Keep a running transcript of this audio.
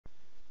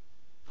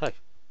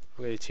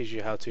we're going to teach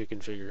you how to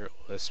configure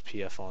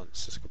OSPF on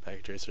Cisco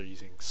packet tracer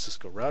using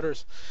Cisco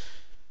routers.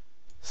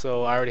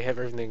 So I already have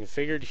everything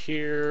configured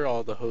here.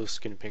 All the hosts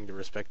can ping the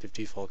respective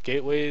default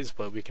gateways,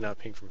 but we cannot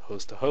ping from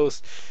host to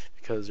host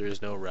because there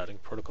is no routing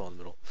protocol in the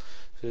middle.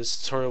 So this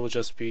tutorial will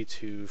just be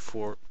to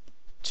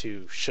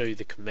show you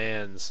the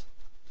commands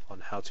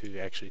on how to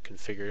actually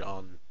configure it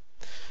on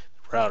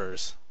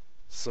routers.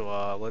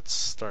 So let's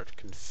start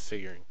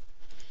configuring.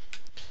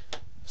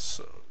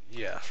 So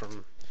yeah,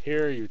 from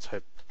here you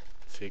type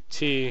config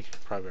t,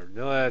 probably already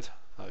know that,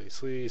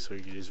 obviously, so you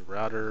can use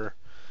router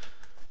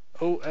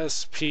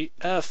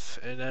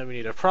OSPF, and then we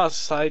need a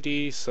process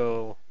ID,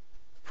 so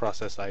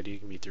process ID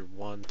can be through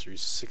 1 through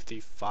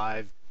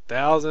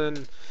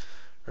 65,000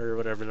 or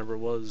whatever number it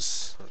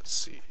was. Let's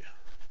see.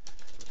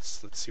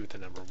 Let's see what the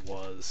number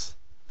was.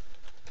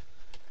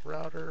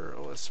 Router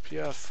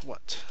OSPF,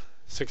 what?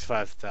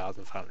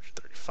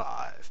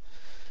 65,535.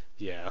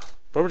 Yeah,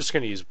 but we're just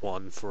going to use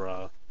 1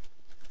 for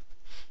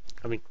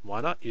I mean, why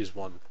not use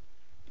 1?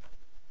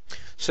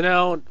 So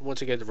now,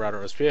 once we get the router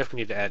OSPF, we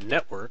need to add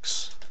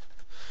networks.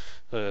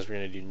 So we're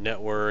going to do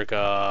network,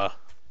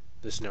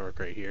 this network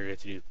right here. You have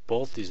to do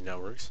both these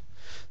networks.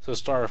 So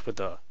start off with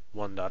the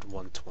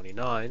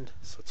 1.129.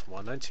 So it's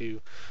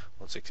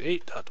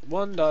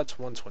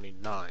 192.168.1.129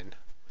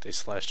 with a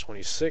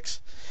 /26.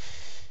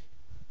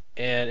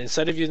 And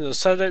instead of using the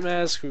subnet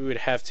mask, we would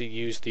have to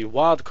use the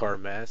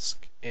wildcard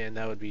mask, and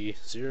that would be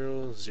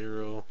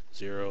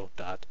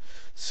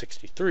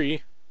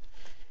 0.0.0.63.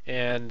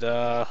 And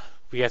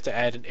we have to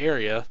add an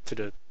area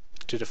to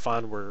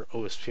define where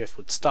OSPF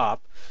would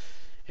stop,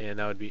 and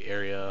that would be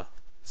area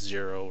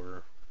 0,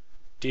 or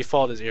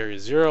default is area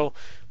 0,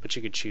 but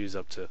you could choose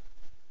up to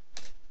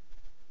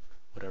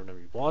whatever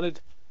number you wanted,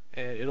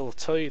 and it'll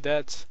tell you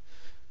that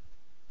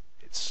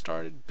it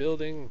started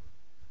building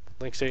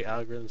link state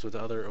algorithms with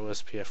other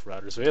OSPF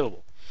routers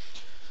available.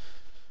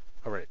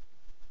 Alright,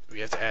 we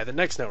have to add the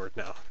next network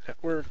now.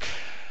 Network,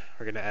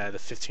 we're going to add the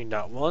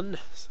 15.1,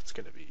 so it's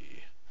going to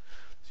be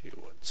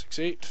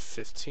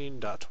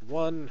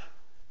 168.15.1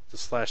 the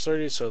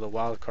 /30, so the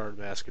wildcard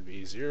mask would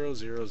be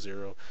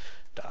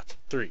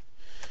 0.0.0.3.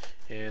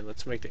 And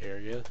let's make the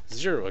area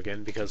 0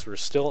 again, because we're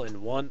still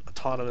in one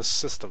autonomous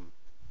system.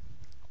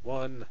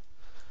 One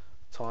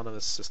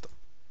autonomous system.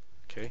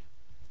 Okay.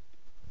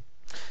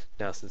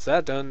 Now since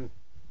that's done,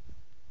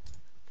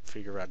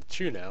 configure router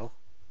 2 now.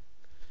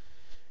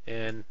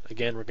 And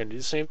again, we're going to do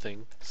the same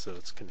thing. So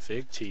it's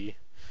config t,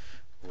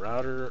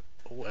 router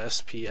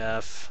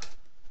OSPF.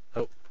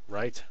 Oh,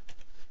 right.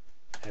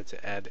 I had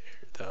to add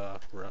the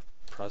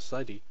process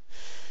ID.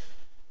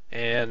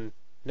 And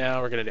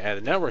now we're going to add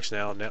the networks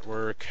now.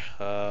 Network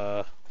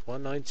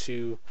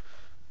 192.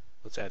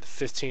 Let's add the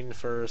 15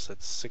 first.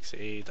 That's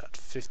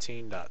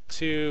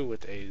 68.15.2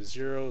 with a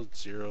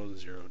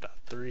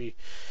 0.0.0.3.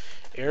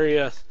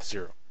 Area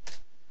 0.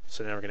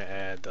 So now we're going to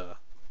add the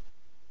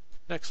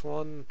next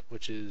one,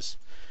 which is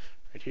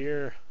right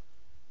here.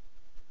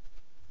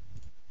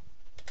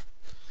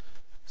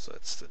 So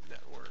that's the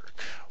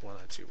network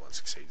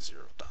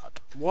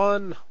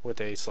 192.168.0.1 with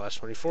a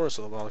 /24,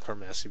 so the wildcard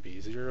mask would be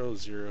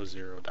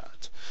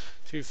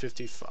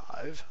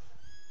 0.0.0.255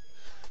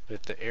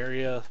 with the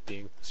area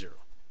being 0.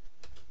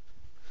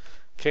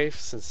 Okay,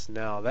 since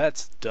now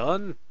that's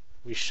done,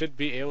 we should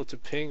be able to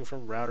ping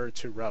from router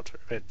to router,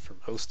 and from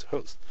host to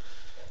host.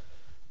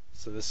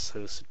 So this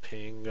host would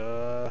ping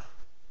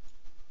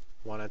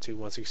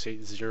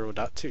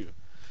 192.168.0.2.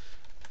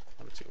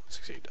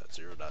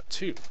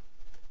 192.168.0.2.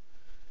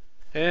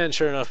 And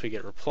sure enough, we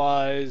get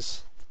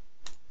replies,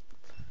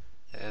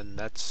 and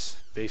that's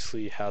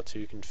basically how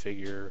to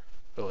configure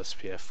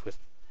OSPF with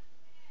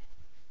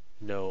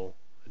no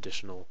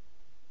additional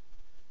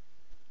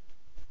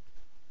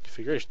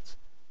configurations.